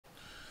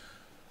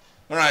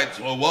All right,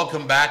 so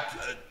welcome back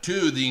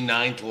to the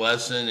 9th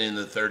lesson in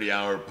the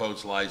 30-hour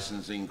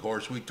post-licensing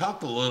course. We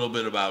talked a little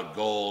bit about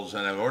goals,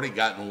 and I've already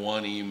gotten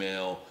one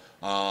email.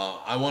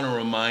 I want to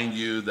remind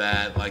you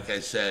that, like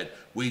I said,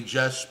 we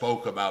just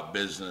spoke about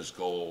business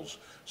goals.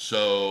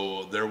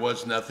 So there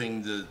was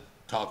nothing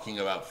talking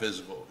about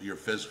your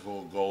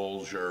physical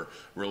goals, your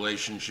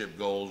relationship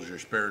goals, your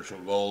spiritual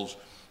goals,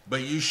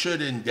 but you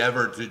should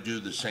endeavor to do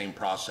the same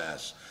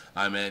process.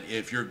 I mean,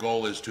 if your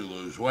goal is to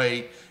lose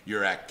weight,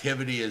 your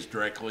activity is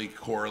directly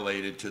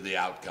correlated to the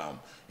outcome.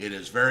 It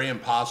is very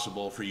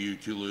impossible for you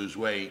to lose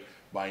weight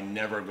by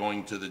never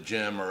going to the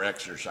gym or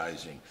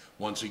exercising.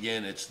 Once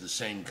again, it's the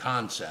same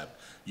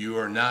concept. You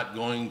are not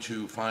going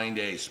to find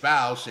a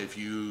spouse if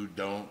you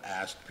don't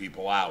ask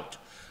people out.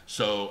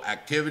 So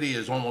activity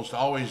is almost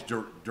always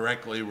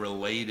directly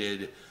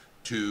related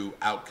to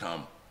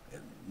outcome.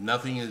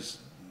 Nothing is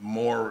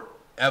more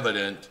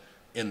evident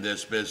in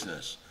this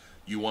business.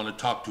 You want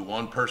to talk to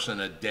one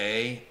person a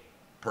day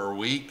per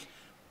week,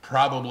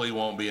 probably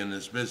won't be in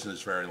this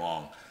business very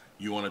long.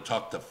 You want to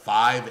talk to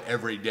 5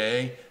 every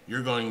day,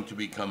 you're going to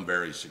become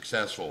very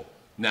successful.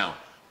 Now,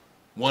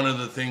 one of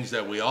the things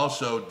that we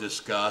also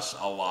discuss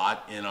a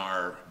lot in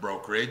our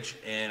brokerage,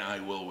 and I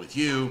will with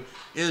you,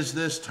 is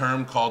this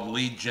term called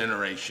lead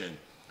generation.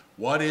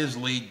 What is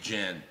lead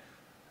gen?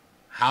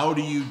 How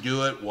do you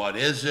do it? What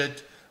is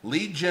it?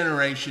 Lead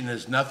generation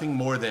is nothing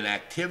more than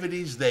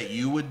activities that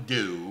you would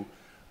do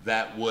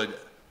that would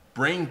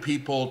bring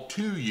people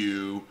to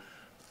you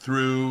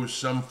through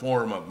some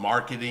form of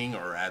marketing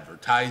or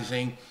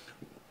advertising.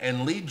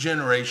 And lead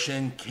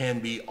generation can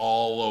be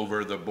all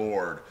over the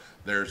board.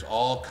 There's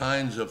all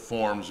kinds of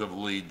forms of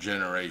lead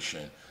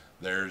generation.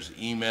 There's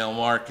email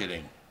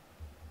marketing.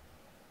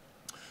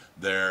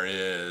 There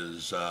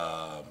is,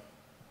 well,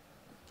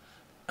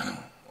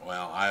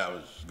 I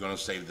was going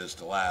to save this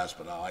to last,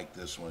 but I like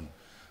this one.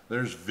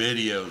 There's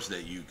videos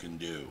that you can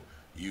do.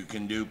 You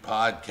can do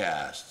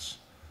podcasts.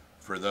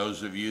 For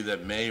those of you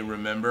that may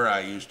remember, I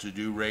used to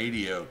do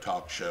radio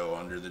talk show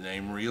under the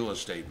name Real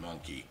Estate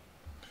Monkey.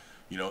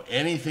 You know,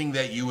 anything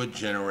that you would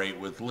generate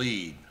with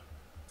lead,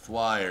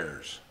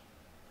 flyers.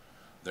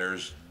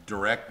 There's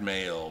direct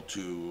mail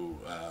to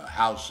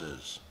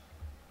houses.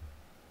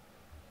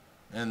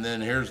 And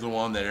then here's the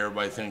one that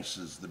everybody thinks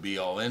is the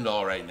be-all,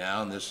 end-all right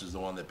now, and this is the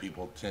one that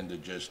people tend to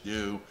just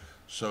do.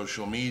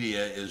 Social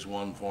media is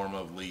one form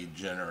of lead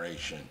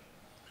generation.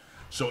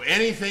 So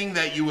anything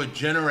that you would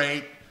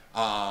generate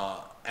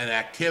an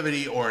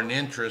activity or an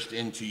interest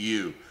into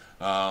you.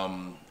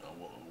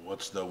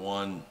 What's the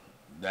one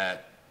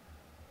that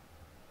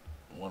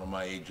one of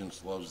my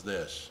agents loves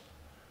this?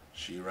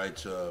 She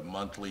writes a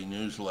monthly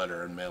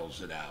newsletter and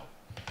mails it out.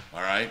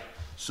 All right?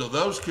 So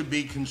those could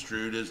be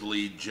construed as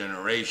lead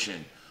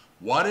generation.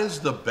 What is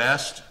the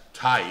best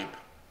type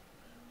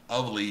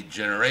of lead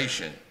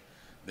generation?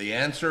 The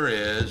answer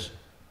is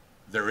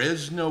there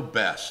is no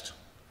best.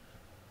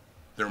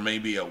 There may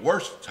be a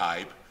worst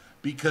type,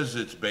 because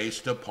it's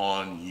based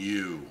upon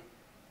you.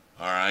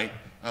 All right?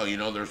 Oh, you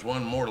know, there's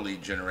one more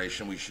lead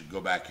generation we should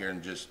go back here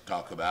and just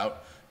talk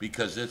about,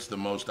 because it's the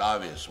most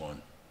obvious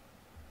one.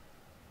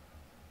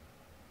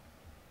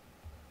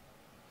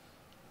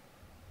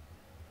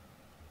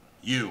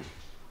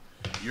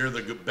 You're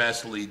the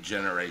best lead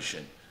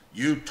generation.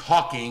 You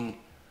talking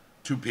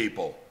to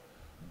people.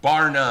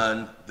 Bar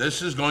none,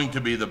 this is going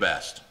to be the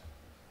best.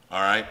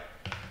 All right?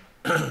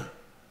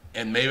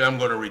 And maybe I'm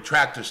going to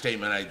retract a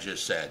statement I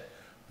just said.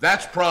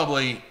 That's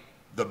probably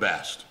the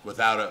best,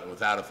 without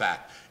a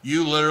fact.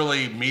 You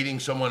literally meeting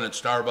someone at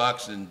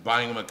Starbucks and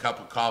buying them a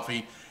cup of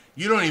coffee,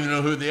 you don't even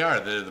know who they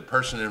are. They're the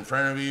person in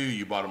front of you.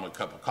 You bought them a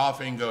cup of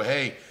coffee and go,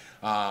 hey,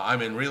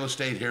 I'm in real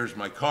estate. Here's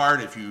my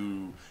card. If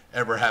you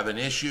ever have an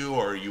issue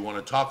or you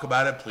want to talk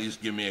about it, please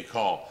give me a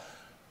call.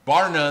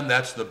 Bar none,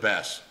 that's the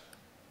best,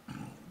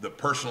 the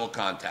personal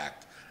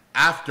contact.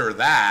 After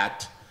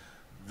that,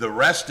 the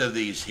rest of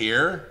these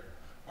here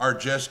are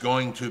just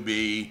going to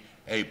be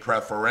a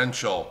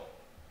preferential.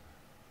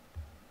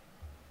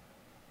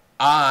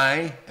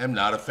 I am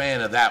not a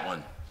fan of that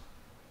one.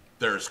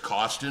 There's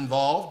cost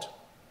involved.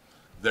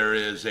 There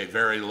is a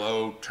very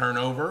low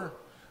turnover.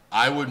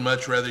 I would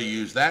much rather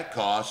use that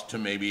cost to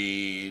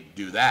maybe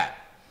do that.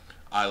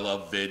 I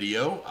love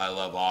video. I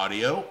love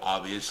audio.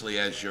 Obviously,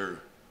 as you're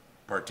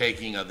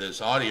partaking of this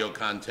audio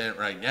content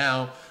right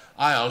now,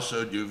 I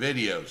also do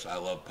videos. I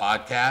love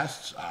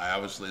podcasts. I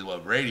obviously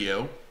love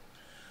radio.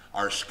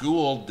 Our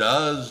school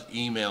does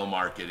email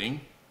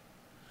marketing.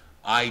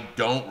 I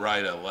don't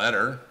write a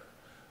letter.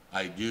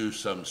 I do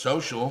some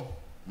social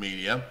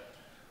media.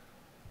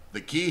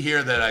 The key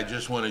here that I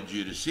just wanted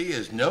you to see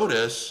is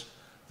notice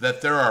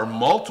that there are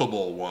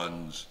multiple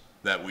ones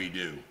that we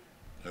do,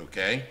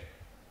 okay?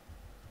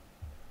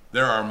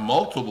 There are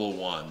multiple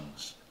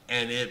ones,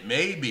 and it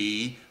may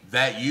be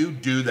that you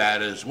do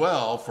that as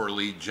well for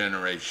lead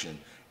generation.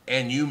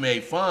 And you may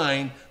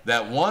find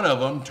that one of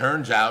them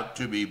turns out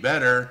to be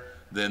better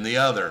than the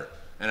other,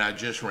 and I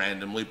just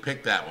randomly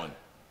picked that one.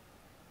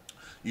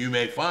 You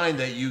may find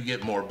that you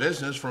get more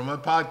business from a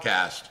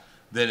podcast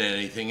than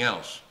anything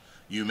else.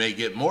 You may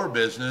get more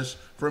business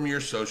from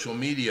your social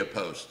media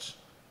posts.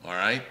 All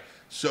right.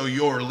 So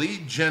your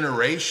lead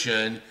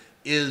generation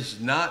is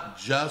not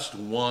just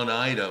one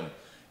item.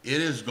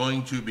 It is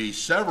going to be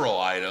several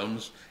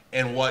items.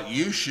 And what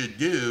you should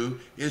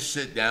do is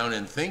sit down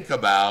and think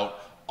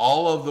about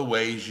all of the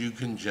ways you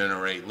can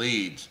generate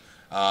leads.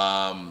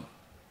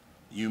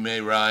 You may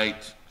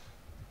write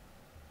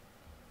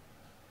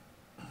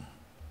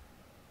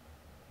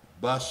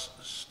bus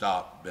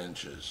stop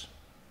benches.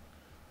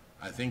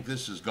 I think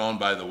this has gone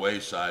by the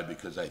wayside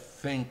because I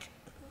think,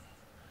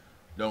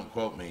 don't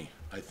quote me,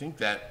 I think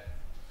that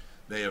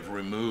they have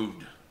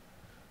removed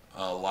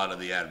a lot of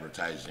the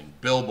advertising.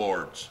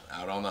 Billboards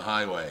out on the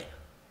highway.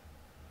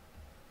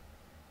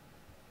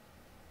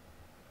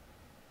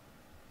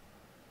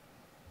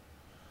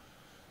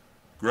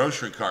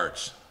 Grocery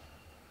carts.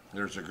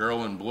 There's a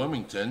girl in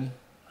Bloomington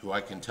who I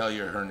can tell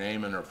you her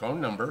name and her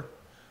phone number.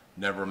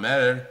 Never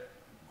met her.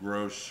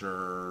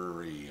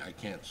 Grocery. I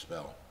can't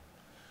spell.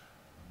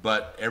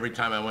 But every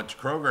time I went to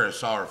Kroger, I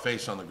saw her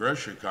face on the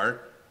grocery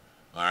cart.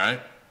 All right.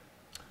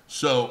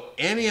 So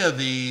any of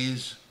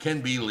these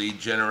can be lead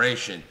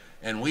generation.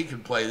 And we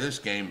could play this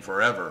game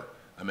forever.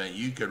 I mean,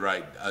 you could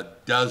write a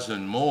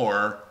dozen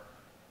more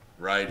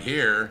right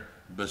here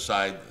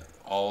beside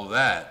all of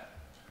that.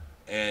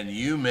 And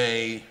you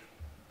may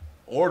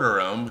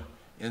order them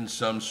in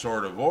some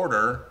sort of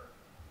order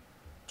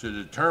to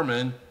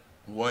determine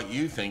what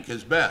you think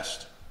is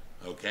best.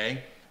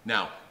 Okay?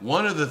 Now,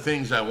 one of the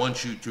things I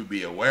want you to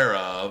be aware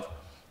of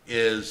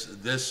is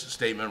this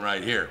statement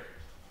right here.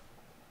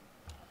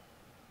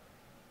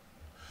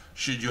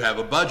 Should you have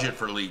a budget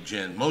for lead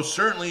gen? Most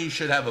certainly you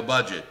should have a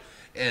budget.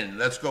 And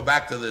let's go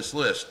back to this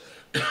list.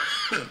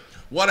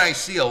 What I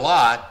see a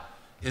lot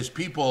is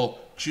people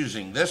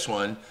choosing this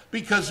one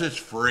because it's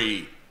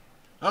free.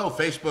 Oh,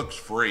 Facebook's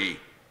free,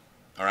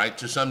 all right,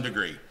 to some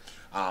degree.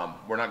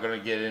 We're not going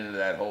to get into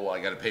that whole I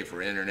got to pay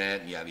for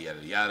internet and yada,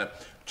 yada, yada.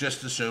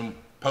 Just assume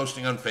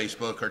posting on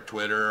Facebook or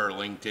Twitter or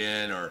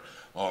LinkedIn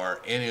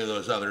or any of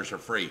those others are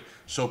free.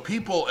 So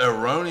people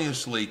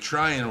erroneously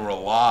try and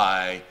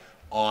rely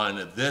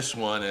on this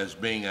one as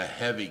being a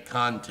heavy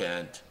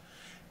content,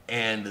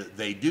 and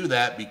they do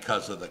that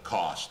because of the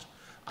cost.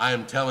 I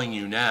am telling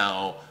you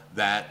now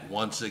that,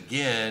 once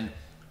again,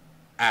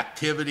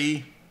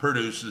 activity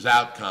produces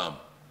outcome.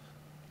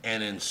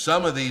 And in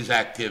some of these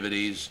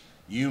activities,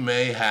 you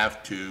may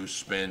have to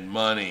spend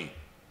money.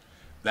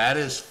 That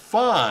is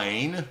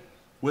fine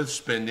with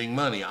spending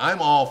money.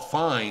 I'm all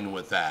fine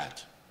with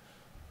that.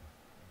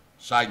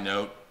 Side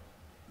note,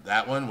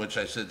 that one, which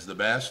I said is the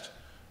best,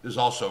 is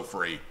also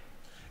free.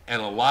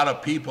 And a lot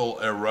of people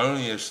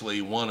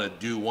erroneously want to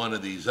do one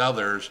of these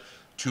others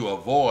to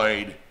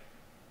avoid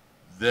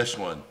this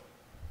one.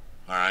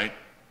 All right?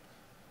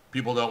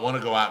 People don't want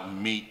to go out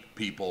and meet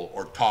people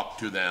or talk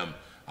to them.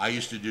 I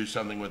used to do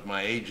something with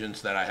my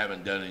agents that I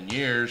haven't done in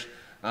years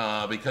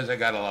because I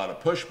got a lot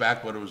of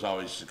pushback, but it was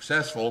always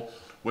successful,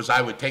 was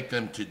I would take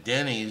them to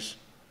Denny's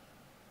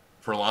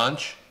for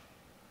lunch,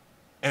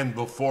 and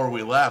before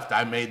we left,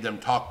 I made them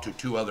talk to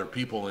two other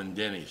people in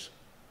Denny's.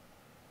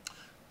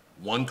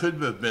 One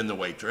could have been the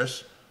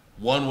waitress.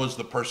 One was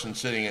the person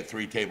sitting at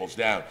 3 tables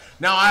down.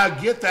 Now, I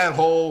get that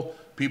whole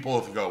people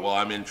go, well,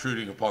 I'm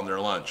intruding upon their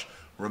lunch.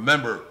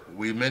 Remember,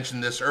 we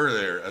mentioned this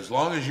earlier. As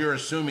long as you're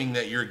assuming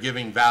that you're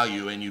giving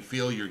value and you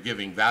feel you're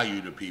giving value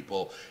to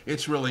people,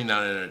 it's really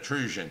not an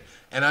intrusion.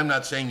 And I'm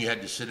not saying you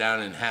had to sit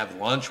down and have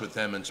lunch with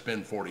them and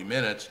spend 40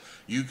 minutes.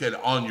 You could,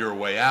 on your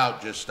way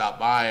out, just stop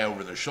by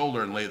over the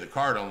shoulder and lay the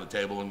card on the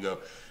table and go,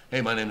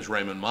 hey, my name is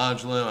Raymond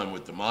Modulin. I'm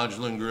with the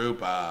Modulin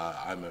Group.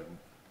 I'm a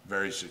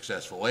very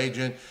successful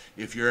agent.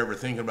 If you're ever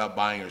thinking about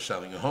buying or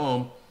selling a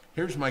home,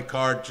 here's my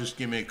card. Just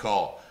give me a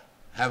call.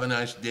 Have a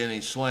nice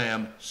Denny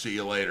Slam. See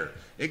you later.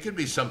 It could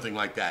be something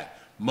like that.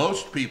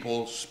 Most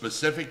people,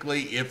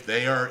 specifically if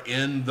they are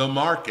in the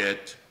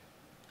market,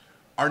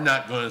 are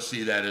not going to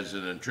see that as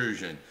an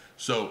intrusion.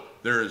 So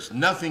there is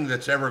nothing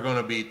that's ever going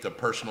to beat the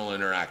personal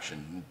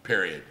interaction,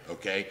 period,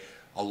 okay?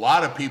 A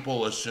lot of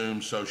people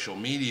assume social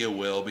media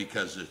will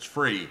because it's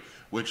free,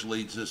 which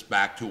leads us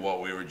back to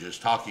what we were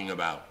just talking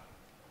about.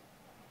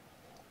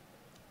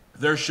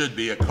 There should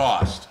be a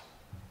cost.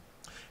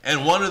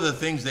 And one of the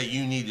things that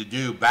you need to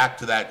do, back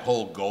to that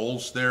whole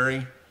goals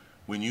theory,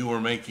 when you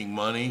were making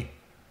money,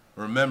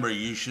 remember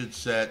you should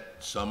set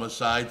some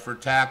aside for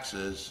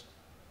taxes.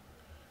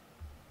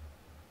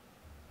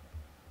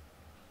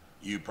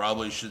 You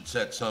probably should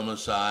set some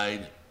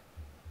aside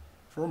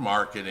for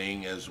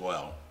marketing as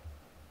well.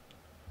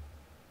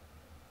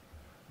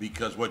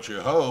 Because what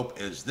you hope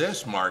is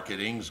this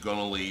marketing is going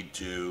to lead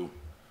to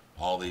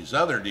all these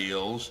other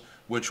deals,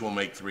 which will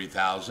make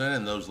 $3,000,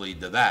 and those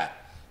lead to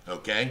that,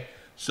 okay?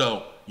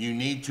 So you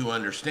need to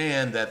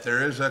understand that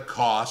there is a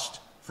cost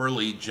for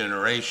lead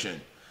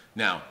generation.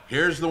 Now,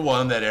 here's the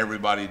one that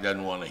everybody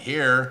doesn't want to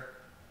hear,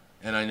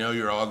 and I know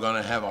you're all going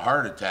to have a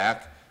heart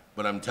attack,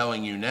 but I'm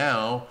telling you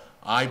now,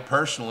 I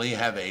personally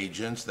have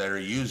agents that are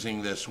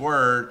using this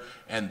word,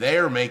 and they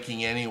are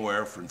making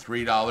anywhere from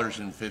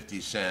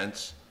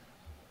 $3.50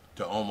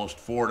 to almost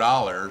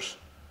 $4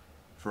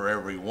 for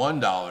every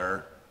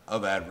 $1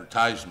 of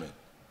advertisement.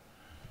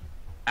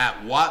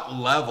 At what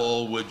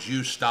level would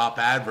you stop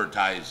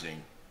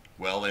advertising?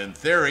 Well, in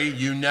theory,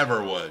 you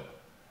never would.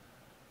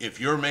 If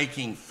you're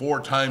making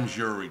 4 times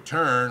your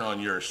return on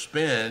your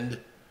spend,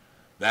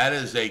 that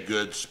is a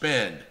good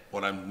spend.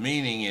 What I'm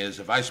meaning is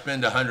if I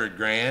spend 100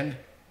 grand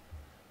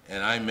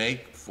and I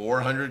make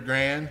 400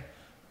 grand,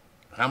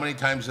 how many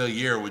times a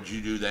year would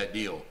you do that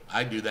deal?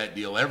 I do that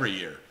deal every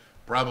year,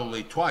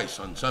 probably twice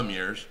on some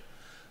years.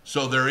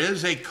 So there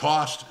is a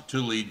cost to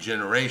lead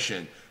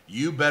generation.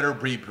 You better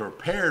be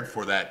prepared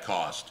for that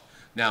cost.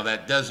 Now,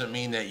 that doesn't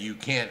mean that you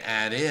can't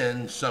add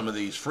in some of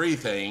these free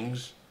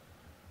things.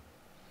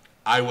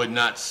 I would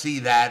not see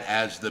that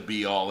as the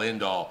be-all,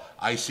 end-all.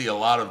 I see a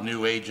lot of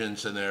new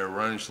agents, and they're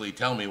erroneously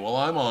telling me, well,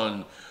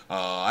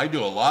 I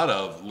do a lot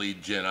of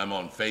lead gen. I'm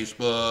on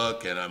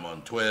Facebook, and I'm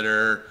on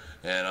Twitter,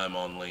 and I'm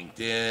on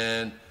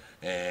LinkedIn,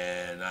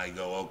 and I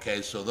go,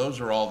 okay, so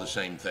those are all the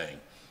same thing,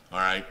 all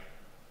right?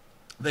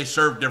 They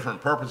serve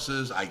different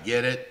purposes, I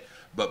get it,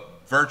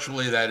 but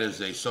virtually that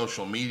is a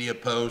social media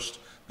post.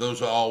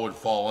 Those all would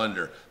fall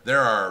under. There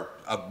are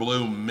a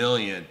blue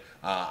million.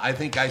 I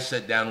think I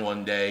sat down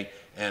one day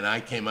and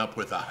I came up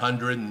with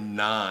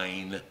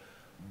 109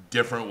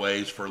 different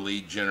ways for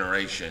lead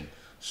generation.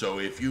 So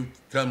if you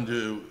come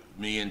to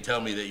me and tell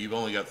me that you've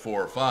only got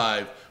 4 or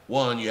 5,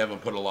 one, you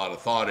haven't put a lot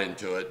of thought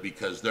into it,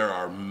 because there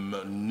are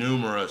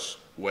numerous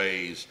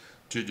ways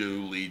to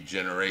do lead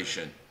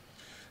generation.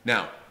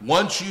 Now,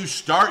 once you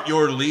start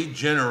your lead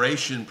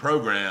generation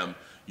program,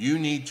 you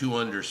need to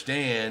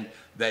understand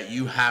that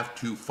you have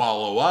to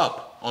follow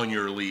up on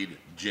your lead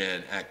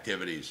gen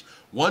activities.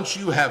 Once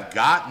you have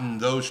gotten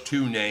those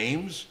 2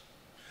 names,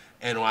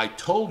 and I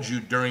told you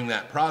during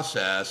that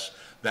process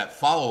that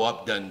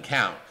follow-up doesn't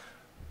count.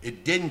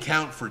 It didn't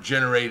count for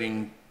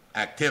generating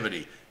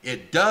activity.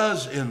 It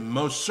does and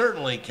most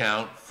certainly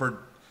count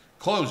for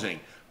closing,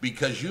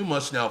 because you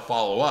must now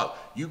follow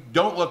up. You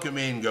don't look at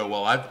me and go,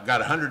 well, I've got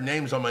 100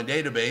 names on my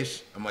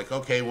database. I'm like,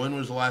 okay, when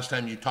was the last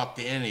time you talked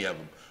to any of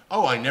them?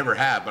 Oh, I never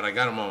have, but I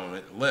got them on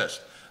my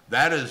list.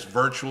 That is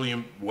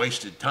virtually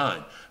wasted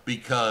time,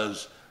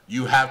 because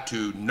you have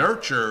to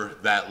nurture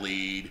that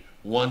lead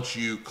once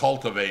you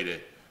cultivate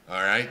it,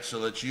 all right? So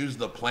let's use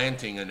the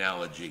planting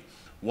analogy.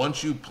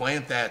 Once you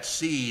plant that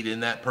seed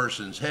in that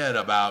person's head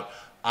about,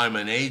 I'm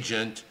an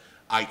agent,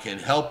 I can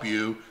help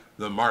you,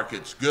 the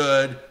market's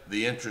good,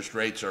 the interest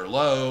rates are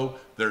low,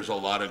 there's a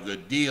lot of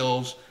good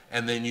deals,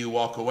 and then you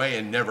walk away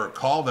and never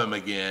call them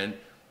again,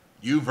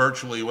 you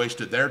virtually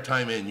wasted their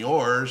time and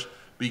yours.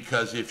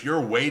 Because if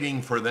you're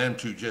waiting for them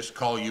to just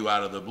call you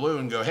out of the blue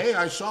and go, hey,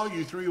 I saw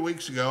you 3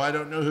 weeks ago, I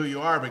don't know who you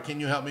are, but can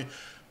you help me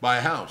buy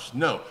a house?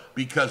 No,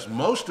 because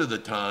most of the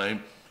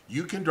time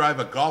you can drive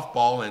a golf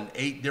ball in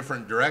 8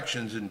 different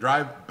directions and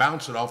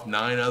bounce it off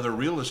 9 other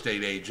real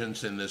estate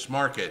agents in this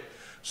market.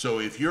 So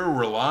if you're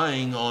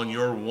relying on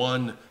your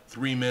 1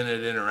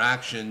 3-minute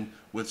interaction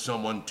with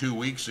someone 2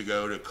 weeks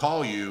ago to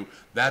call you,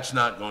 that's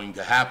not going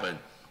to happen.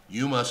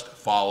 You must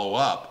follow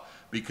up,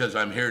 because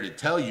I'm here to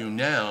tell you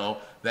now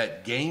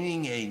that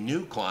gaining a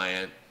new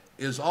client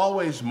is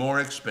always more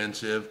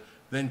expensive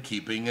than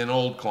keeping an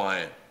old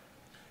client.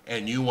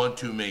 And you want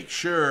to make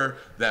sure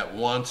that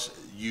once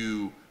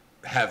you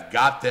have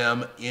got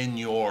them in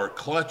your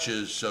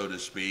clutches, so to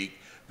speak,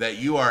 that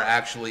you are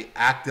actually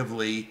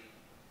actively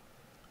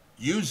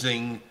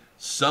using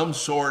some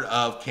sort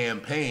of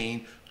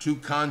campaign to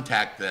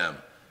contact them.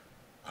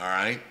 All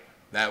right?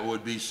 That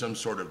would be some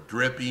sort of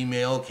drip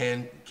email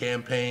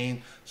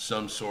campaign,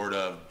 some sort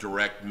of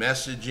direct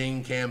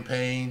messaging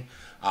campaign.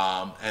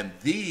 And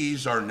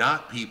these are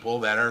not people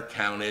that are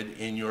counted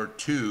in your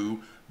 2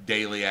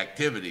 daily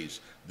activities.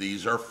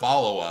 These are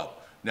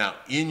follow-up. Now,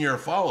 in your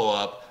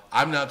follow-up,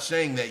 I'm not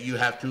saying that you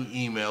have to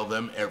email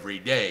them every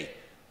day.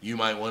 You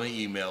might want to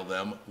email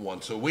them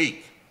once a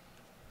week,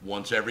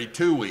 once every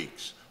 2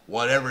 weeks,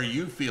 whatever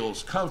you feel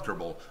is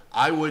comfortable.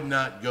 I would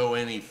not go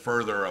any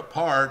further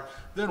apart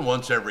than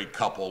once every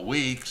couple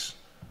weeks,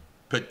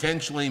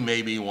 potentially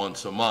maybe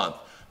once a month,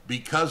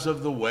 because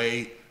of the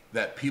way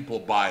that people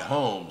buy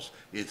homes.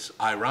 It's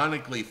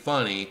ironically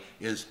funny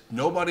is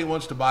nobody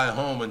wants to buy a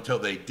home until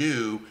they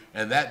do,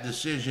 and that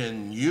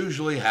decision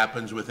usually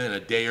happens within a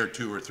day or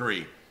 2 or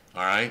 3,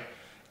 all right?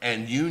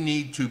 And you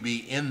need to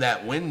be in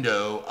that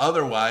window,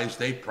 otherwise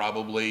they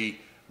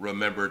probably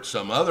remembered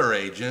some other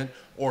agent,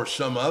 or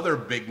some other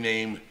big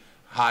name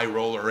high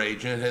roller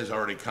agent has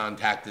already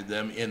contacted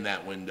them in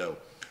that window.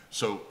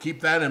 So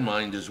keep that in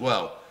mind as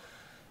well.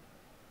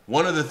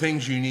 One of the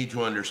things you need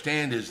to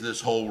understand is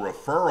this whole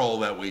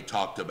referral that we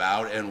talked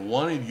about, and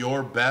one of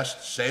your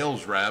best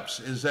sales reps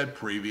is a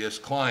previous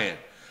client.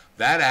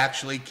 That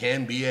actually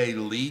can be a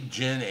lead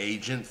gen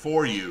agent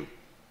for you.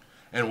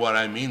 And what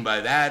I mean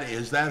by that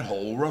is that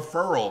whole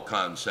referral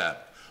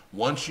concept.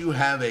 Once you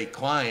have a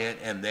client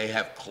and they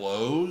have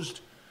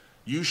closed,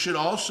 you should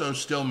also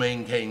still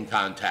maintain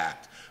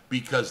contact,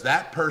 because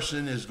that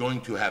person is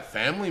going to have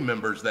family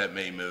members that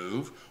may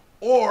move,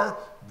 or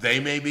they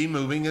may be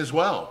moving as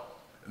well.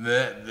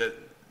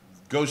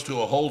 goes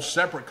to a whole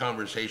separate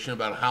conversation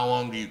about how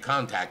long do you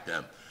contact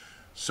them.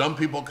 Some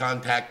people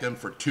contact them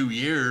for 2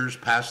 years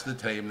past the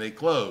time they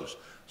close.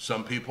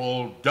 Some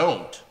people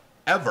don't,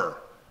 ever.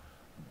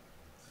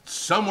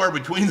 Somewhere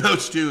between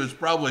those two is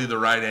probably the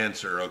right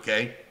answer,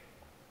 okay?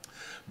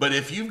 But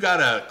if you've got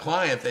a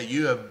client that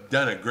you have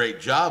done a great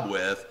job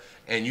with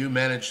and you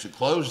manage to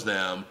close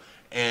them,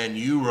 and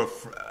you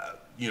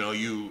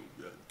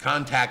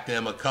contact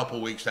them a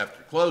couple weeks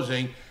after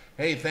closing,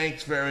 hey,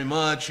 thanks very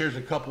much, here's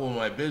a couple of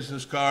my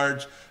business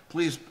cards,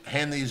 please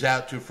hand these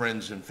out to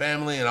friends and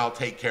family and I'll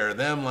take care of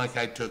them like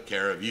I took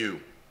care of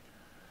you.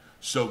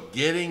 So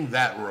getting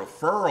that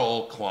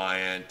referral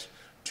client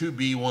to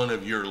be one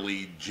of your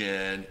lead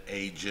gen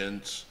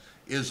agents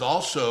is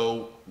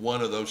also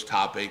one of those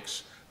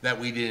topics that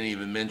we didn't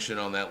even mention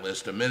on that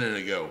list a minute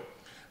ago.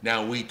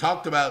 Now, we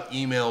talked about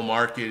email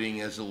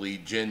marketing as a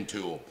lead gen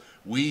tool.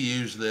 We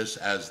use this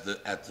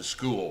at the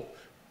school.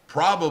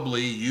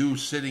 Probably you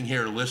sitting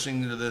here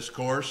listening to this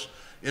course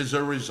is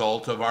a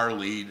result of our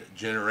lead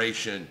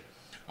generation,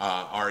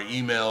 our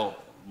email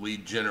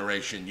lead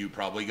generation. You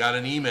probably got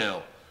an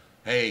email.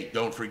 Hey,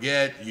 don't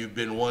forget, you've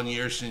been 1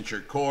 year since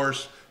your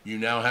course. You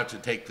now have to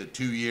take the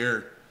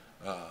 2-year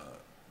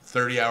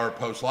 30-hour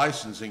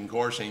post-licensing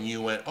course, and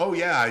you went, oh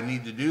yeah, I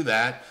need to do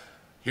that.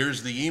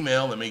 Here's the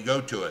email, let me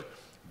go to it.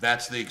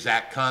 That's the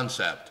exact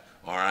concept,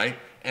 all right?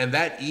 And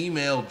that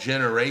email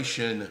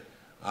generation,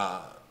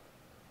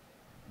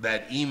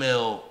 that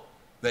email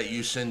that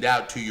you send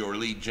out to your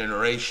lead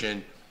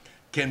generation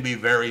can be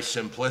very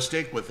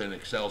simplistic with an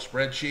Excel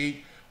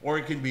spreadsheet, or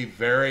it can be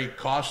very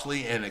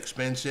costly and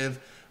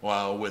expensive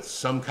with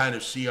some kind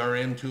of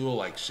CRM tool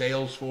like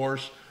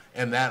Salesforce.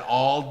 And that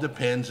all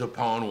depends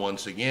upon,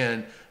 once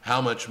again,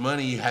 how much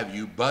money have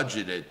you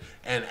budgeted.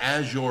 And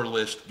as your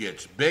list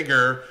gets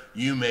bigger,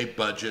 you may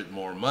budget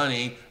more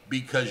money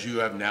because you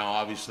have now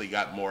obviously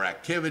got more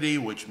activity,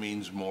 which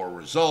means more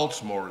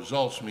results. More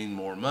results mean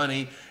more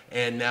money.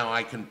 And now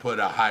I can put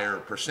a higher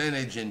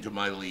percentage into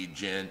my lead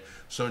gen.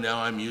 So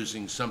now I'm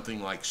using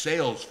something like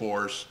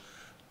Salesforce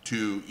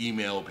to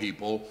email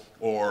people,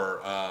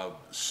 or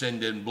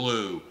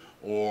Sendinblue,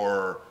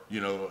 or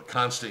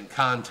Constant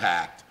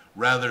Contact,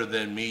 rather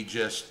than me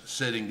just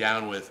sitting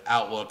down with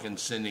Outlook and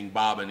sending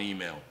Bob an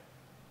email.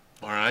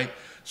 All right.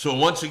 So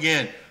once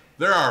again,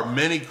 there are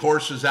many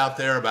courses out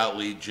there about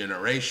lead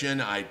generation.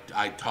 I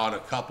taught a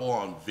couple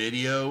on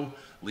video,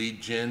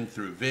 lead gen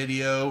through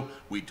video.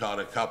 We taught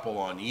a couple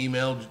on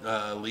email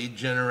lead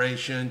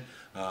generation.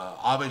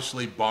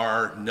 Obviously,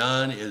 bar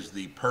none is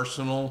the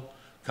personal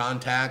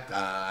contact.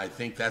 I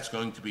think that's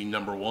going to be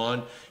number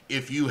one.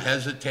 If you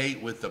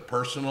hesitate with the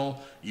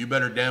personal, you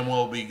better damn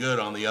well be good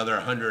on the other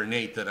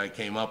 108 that I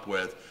came up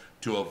with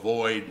to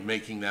avoid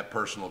making that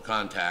personal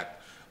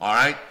contact. All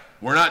right,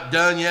 we're not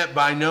done yet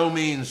by no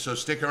means, so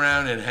stick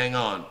around and hang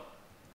on.